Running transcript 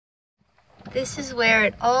This is where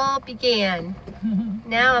it all began.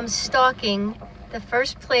 Now I'm stalking the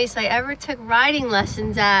first place I ever took riding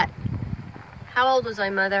lessons at. How old was I,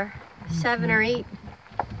 Mother? 7 or 8?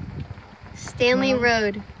 Stanley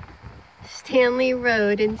Road. Stanley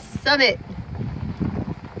Road in Summit.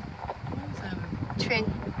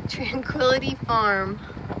 Tranquility Farm.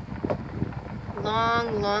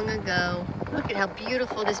 Long, long ago. Look at how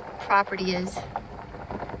beautiful this property is.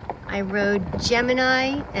 I rode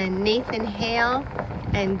Gemini and Nathan Hale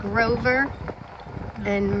and Grover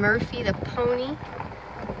and Murphy the pony.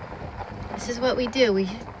 This is what we do. We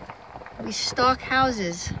stalk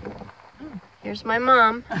houses. Here's my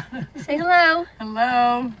mom. Say hello.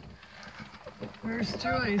 Hello. Where's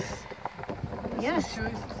Joyce? Yes.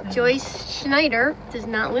 Joyce Schneider does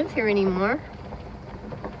not live here anymore.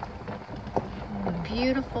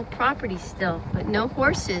 Beautiful property still, but no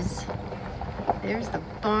horses. There's the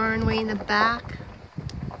barn way in the back.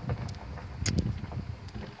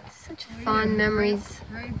 Such fond memories.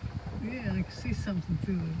 Right, yeah, I can see something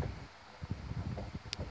through it.